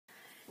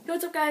Yo,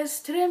 what's up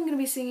guys? Today I'm going to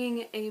be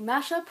singing a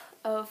mashup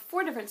of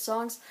 4 different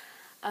songs,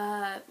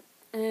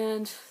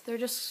 and they're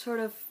just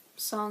sort of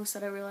songs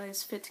that I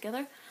realize fit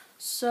together.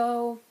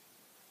 So,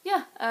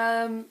 yeah,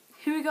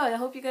 here we go. I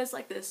hope you guys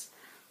like this.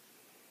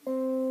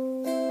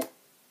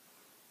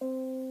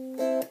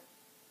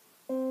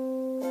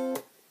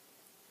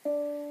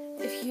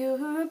 If you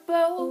were a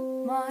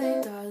boat,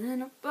 my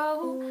darling, a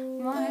boat,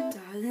 my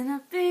darling,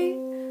 I'd be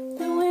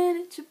the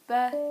wind at your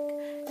back.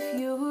 If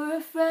you were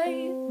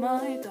afraid,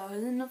 my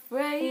darling,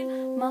 afraid,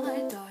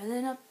 my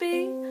darling, I'd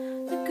be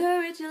the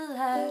courage you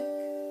lack.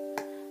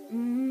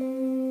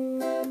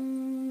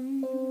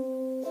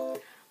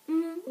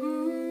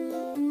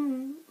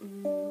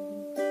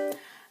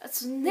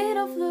 That's a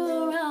needle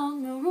flew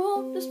around the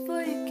room just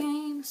for your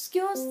game.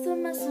 Excuse the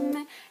mess I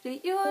made.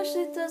 It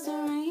usually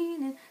doesn't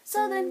rain in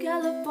Southern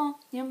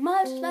California,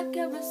 much like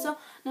Arizona.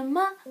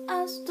 My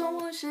eyes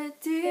don't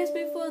shed tears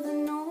before the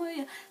new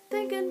year.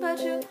 Thinking about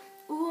you,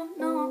 ooh,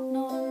 no,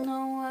 no,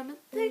 no. I've been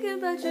thinking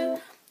about you,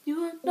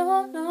 you,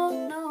 no,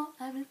 no, no.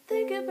 I've been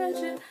thinking about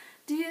you.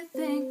 Do you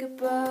think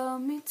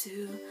about me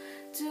too?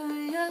 Do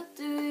ya,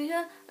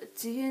 or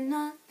do you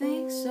not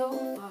think so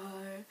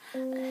far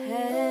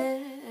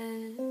ahead?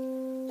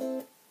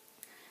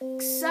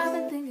 'Cause I've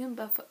been thinking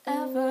about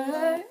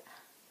forever.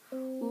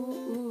 Ooh,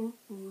 ooh,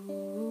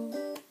 ooh.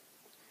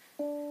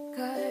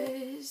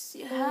 'Cause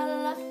you had a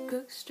lot of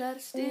crooks try to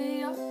steal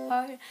your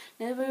heart.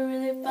 Never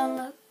really found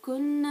love,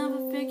 could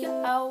never figure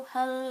out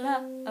how to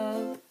love.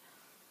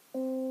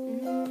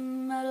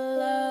 How to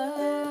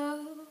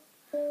love.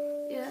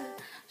 Yeah.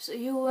 So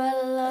you had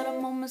a lot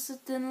of moments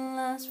that didn't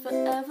last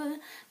forever.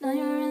 Now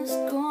you're in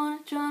this corner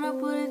trying to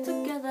put it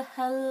together.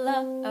 How to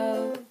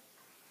love.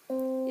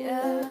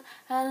 Yeah,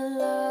 how to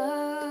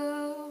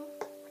love.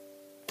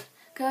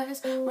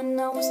 'Cause when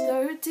I was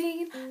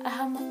 13, I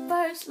had my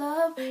first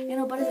love. Ain't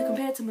nobody that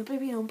compared to my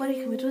baby, nobody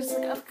can be just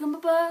like I've come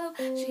above.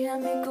 She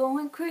had me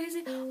going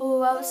crazy,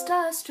 oh I was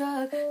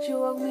starstruck. She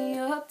woke me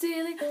up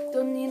daily,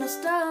 don't need no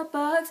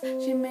Starbucks.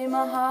 She made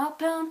my heart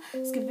pound,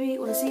 skip a beat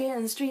when I see her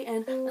in the street.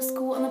 And let's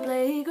go on the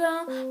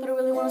playground, but I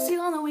really wanna see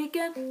her on the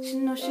weekend. She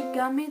knows she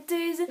got me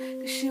dazing,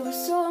 'cause she was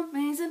so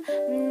amazing.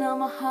 And now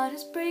my heart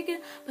is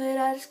breaking, but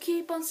I just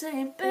keep on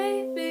saying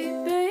baby,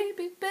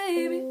 baby,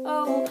 baby,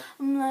 oh.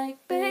 I'm like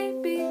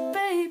baby,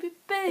 baby,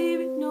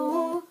 baby,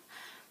 no.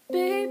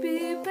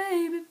 Baby,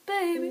 baby,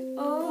 baby,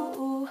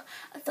 oh.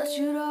 I thought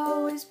you'd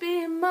always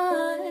be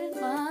mine,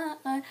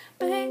 mine.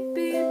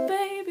 Baby,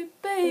 baby,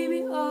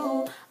 baby,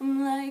 oh.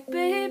 I'm like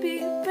baby,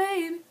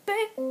 baby,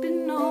 baby,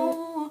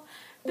 no.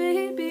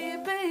 Baby,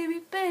 baby,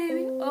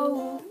 baby,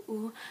 oh.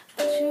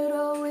 Thought you'd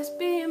always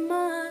be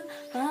mine,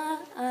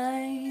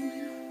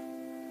 mine.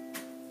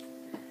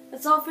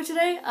 That's all for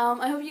today.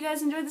 I hope you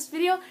guys enjoyed this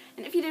video,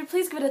 and if you did,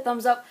 please give it a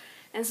thumbs up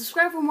and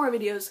subscribe for more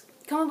videos.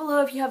 Comment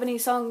below if you have any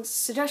song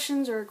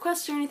suggestions or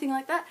requests or anything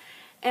like that.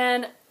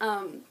 And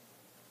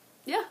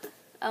yeah,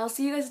 I'll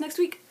see you guys next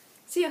week.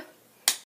 See ya.